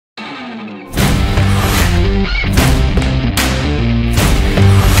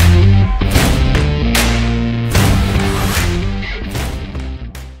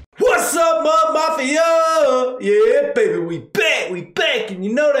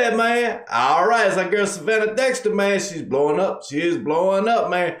You know that, man. All right, it's our girl Savannah Dexter, man. She's blowing up. She is blowing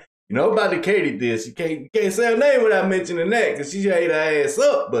up, man. You know about the Katie this. You can't say her name without mentioning that because she ate her ass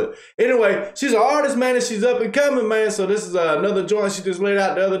up. But anyway, she's an artist, man, and she's up and coming, man. So this is another joint she just laid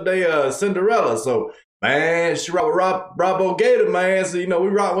out the other day, Sinderella. So, man, she rock with Bravo Gator, man. So, you know, we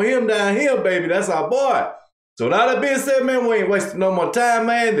rock with him down here, baby. That's our boy. So with all that being said, man, we ain't wasting no more time,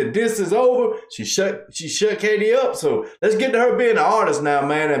 man. The diss is over. She shut Katie up. So let's get to her being an artist now,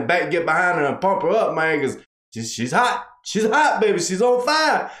 man, and get behind her and pump her up, man, because she's hot. She's hot, baby. She's on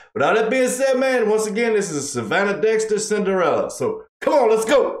fire. With all that being said, man, once again, this is Savannah Dexter, Sinderella. So come on, let's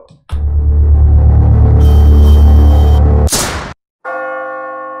go.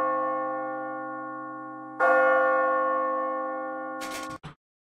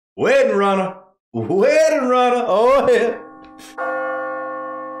 Wedding runner. Wedding runner. Oh, yeah.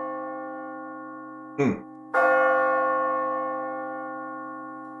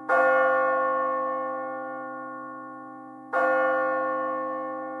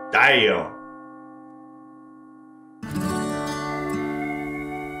 Damn.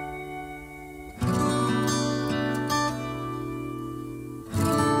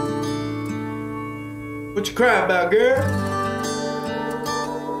 What you crying about, girl?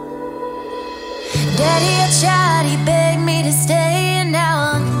 Daddy, I tried, he begged me to stay, and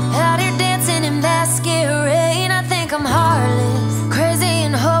now I'm out here dancing in masquerade. I think I'm heartless, crazy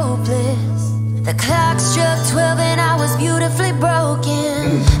and hopeless. The clock struck 12 and I was beautifully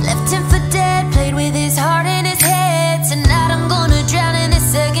broken. Left him for dead, played with his heart in his head. Tonight I'm gonna drown in a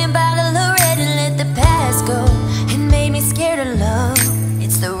second bottle of red and let the past go. It made me scared of love.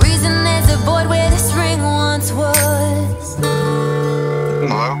 It's the reason there's a void where this ring once was.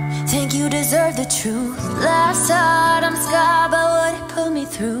 Hello? Think you deserve the truth. Life's hard, I'm scarred by what it put me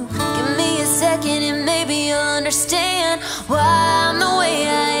through. Give me a second and maybe you'll understand why I'm the way I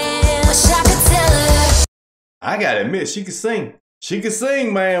am. Wish I could tell her. I gotta admit, she can sing. She can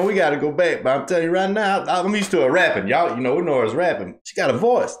sing, man. We gotta go back. But I'm telling you right now, I'm used to her rapping. Y'all, you know, we know her as rapping. She got a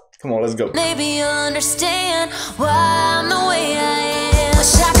voice. Come on, let's go. Maybe you'll understand why I'm the way I am.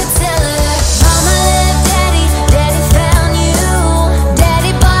 Wish I could tell her. Mama left daddy, daddy found you.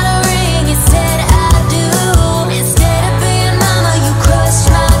 Daddy bought a ring, you said I do. Instead of being mama, you crushed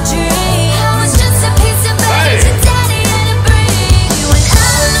my dream. I was just a piece of baggage that daddy had to bring you. And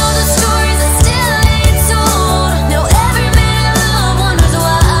I know the stories I still ain't told. Know every man I love wonders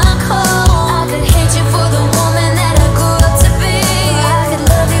why I'm cold. I could hate you for the woman that I grew up to be. I could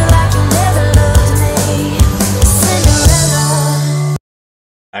love you like you never loved me. Cinderella.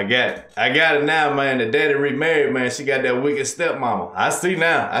 I got it now, man. The daddy remarried, man. She got that wicked stepmama. I see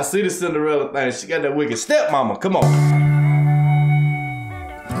now. I see the Cinderella thing. She got that wicked stepmama. Come on.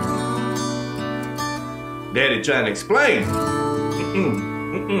 Daddy trying to explain.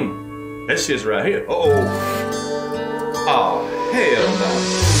 That shit's right here. Oh, hell no.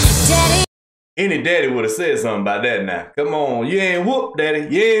 Daddy. Any daddy would have said something about that now. Come on. You ain't whoop, daddy.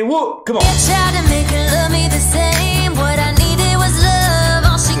 You ain't whoop. Come on. I tried to make her love me the same. What I needed was love.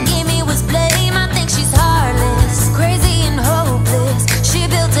 All she gave me was blame. I think she's heartless, crazy and hopeless. She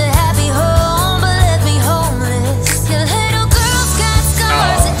built a happy home, but left me homeless. Your little girl's got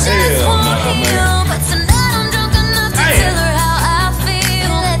scars that just won't heal. But tonight I'm drunk enough to tell her how I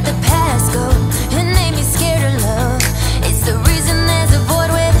feel. Let the past go. It made me scared of love. It's the reason there's a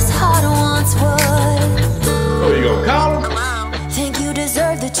void where this heart once was. Oh, you gonna call him? Think you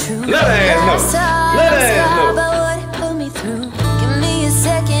deserve the truth. Let her ass know. Let her ass know. About what it put me through. Give me a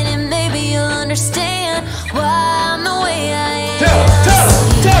second and maybe you'll understand why I'm the way I am. Tell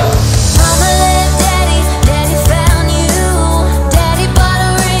her. Mama left daddy, daddy found you. Daddy bought a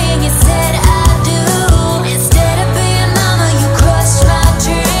ring, you said I do. Instead of being mama, you crushed my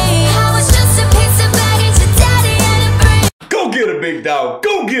dream. I was just a piece of baggage that daddy had to bring. Go get her, big dog.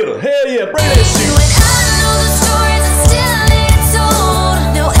 Go get her. Hell yeah, bring that shit. You and I know the stories I still ain't told.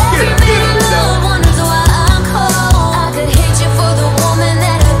 Know every man I love wonders why I'm cold. I could hate you for the woman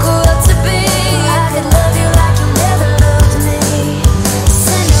that I grew up to be. I could love you like you never loved me.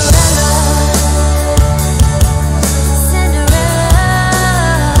 Cinderella. Cinderella.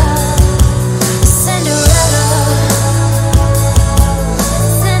 Cinderella.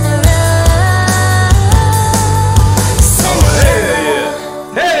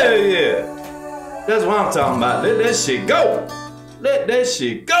 Cinderella. Hell yeah. That's what I'm talking about. Let that shit go. Let that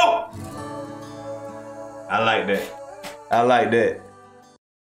shit go. I like that. I like that.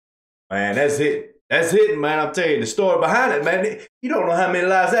 Man, that's it. That's hitting, man. I'm telling you, the story behind it, man. You don't know how many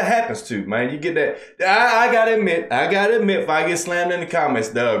lives that happens to, man. You get that. I gotta admit, if I get slammed in the comments,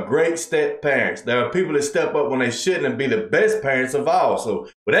 there are great step parents. There are people that step up when they shouldn't and be the best parents of all. So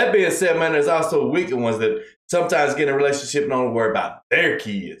with that being said, man, there's also weaker ones that sometimes get in a relationship and don't worry about their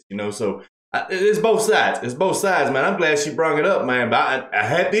kids, you know. So it's both sides. It's both sides, man. I'm glad she brought it up, man. But a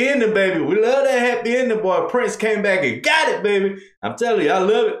happy ending, baby. We love that happy ending, boy. Prince came back and got it, baby. I'm telling you, I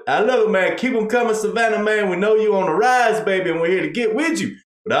love it. I love it, man. Keep them coming, Savannah, man. We know you on the rise, baby, and we're here to get with you.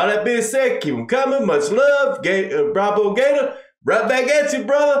 With all that being said, keep them coming. Much love. Bravo Gator. Right back at you,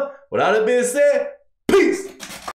 brother. With all that being said,